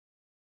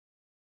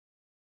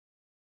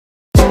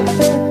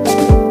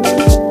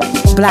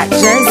Blaq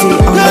Jerzee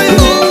on the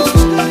beat.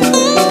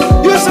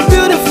 You're so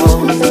beautiful.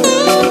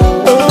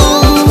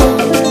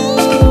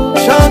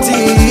 Sean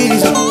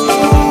Tizzle,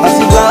 I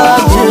see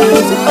Blaq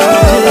Jerzee.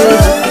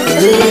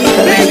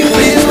 Baby,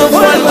 please don't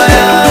fall my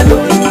hand.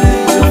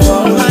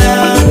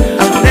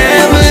 I'll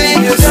never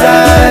leave your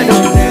side.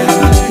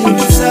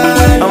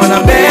 I wanna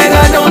beg,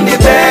 I don't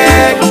need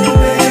beg.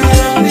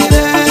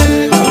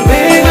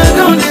 Beg, I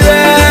don't need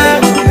beg.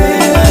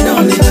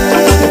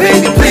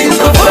 Baby, please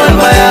don't fall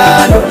my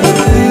hand.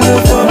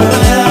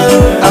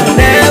 I'll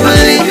never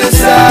leave your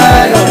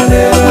side. I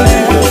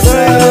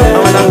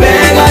wanna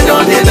beg, I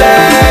don't need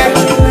beg.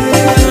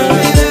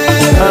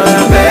 I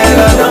wanna beg,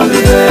 I don't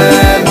need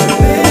beg.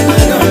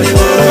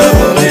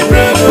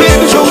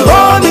 Baby, show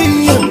me.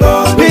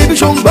 Baby,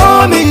 show me.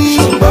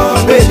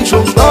 Baby,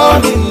 show me.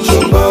 Baby,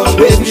 show me.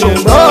 Baby, show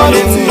me.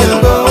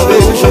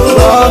 Baby, show me.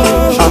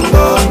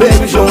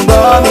 Baby, show me.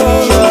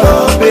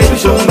 Baby,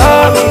 show me.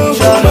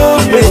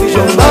 Baby,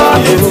 show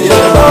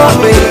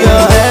me.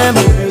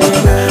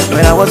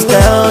 When I was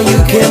down, you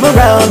came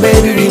around,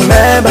 baby,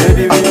 remember.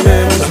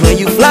 When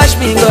you flash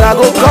me, girl, I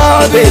go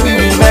call, baby,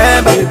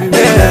 remember.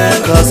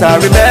 Cause I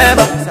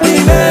remember.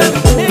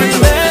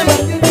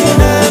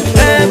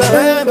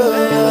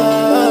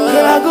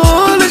 Girl, I go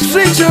always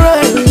treat you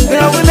right. And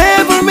I will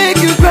never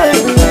make you cry.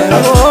 I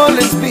will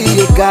always be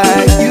your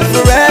guy. You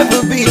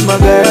forever be my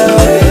girl.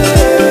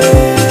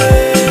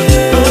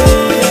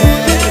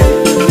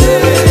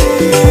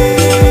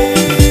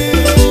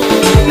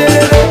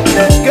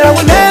 Girl, I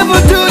will never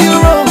do you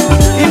wrong.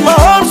 In my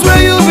arms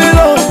where you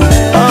belong.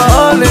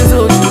 I'll always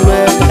hold you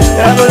well.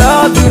 I will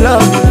love you,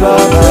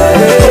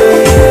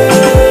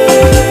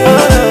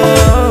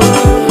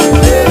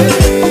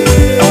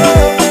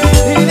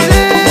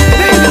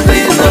 Baby,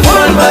 please don't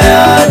hold my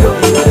hand.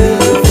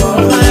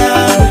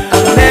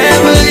 I'll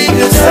never leave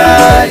your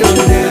side.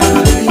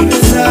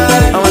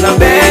 I wanna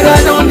beg, I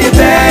don't need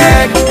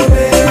beg.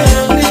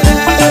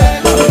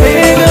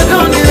 Beg, I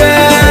don't need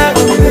beg.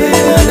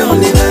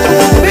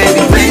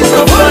 Baby, please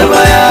don't hold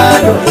my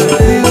hand.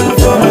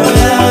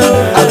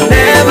 I'll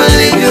never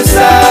leave your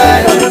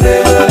side.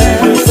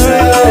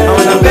 I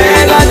wanna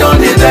beg, I don't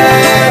need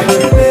beg.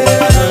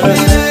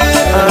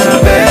 I wanna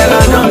beg,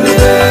 I don't need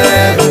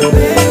beg.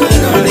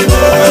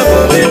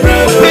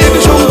 Baby,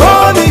 show me.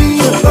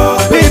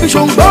 Baby,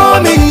 show me.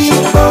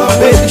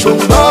 Baby, show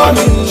me. Baby, show me.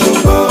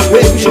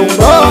 Baby, show me.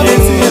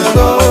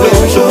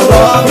 Baby, show me.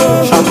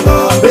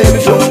 Baby,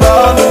 show me. Baby, show me.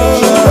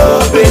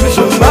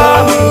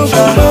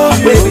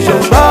 Baby, show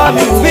me.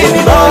 Baby,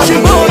 she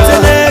won't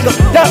let go.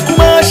 That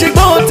woman, she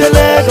won't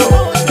let go.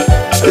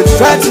 They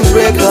try to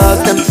break us,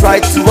 them try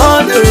to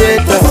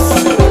underrate us.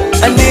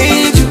 I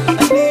need you,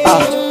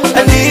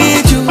 I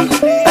need you,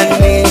 I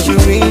need you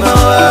in my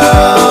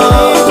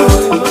world.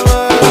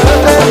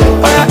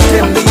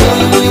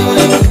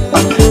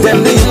 Them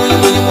the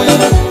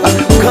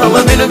come a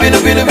bit,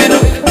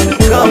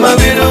 come a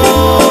bit,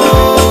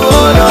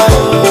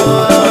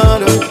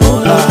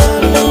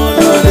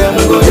 them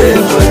go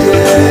there for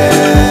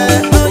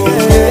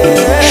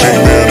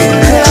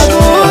I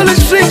will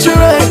always treat you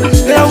right,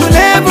 and I will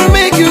never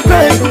make you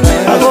cry.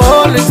 I will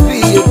always be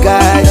your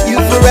guy, you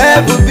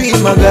forever be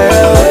my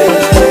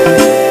girl.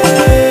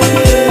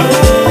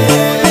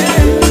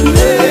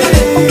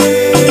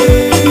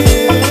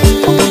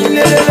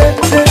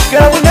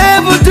 Girl, I will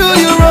never do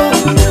you wrong.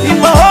 In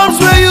my arms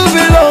where you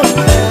belong.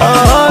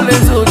 I'll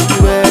always hold you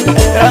well.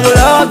 And I will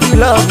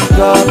love you,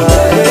 God.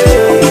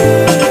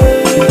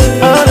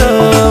 Oh no.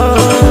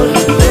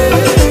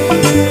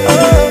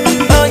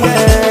 Oh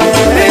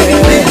yeah. Baby,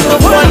 please don't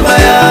fall my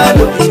hand.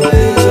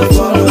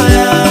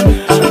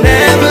 I'll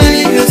never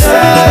leave your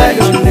side.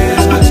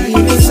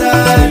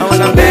 I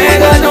wanna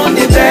beg, I don't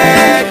need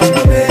beg.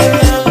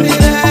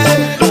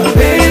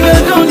 Baby,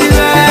 I don't need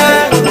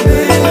beg.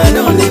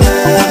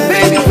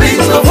 Baby,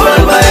 please don't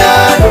fall my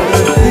hand.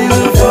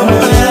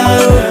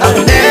 I'll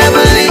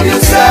never leave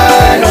your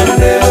side. I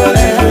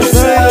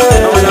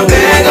wanna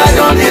beg, I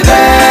don't need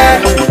beg.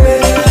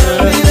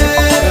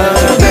 I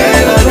wanna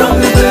beg, I don't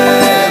need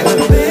beg.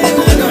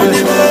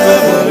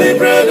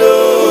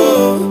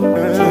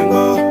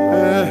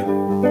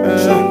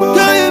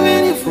 Girl, you're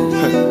beautiful.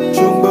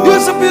 You're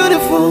so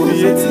beautiful.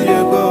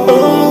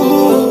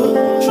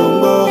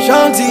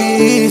 Sean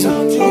Tizzle,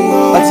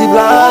 I see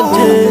Blaq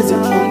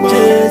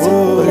Jerzee.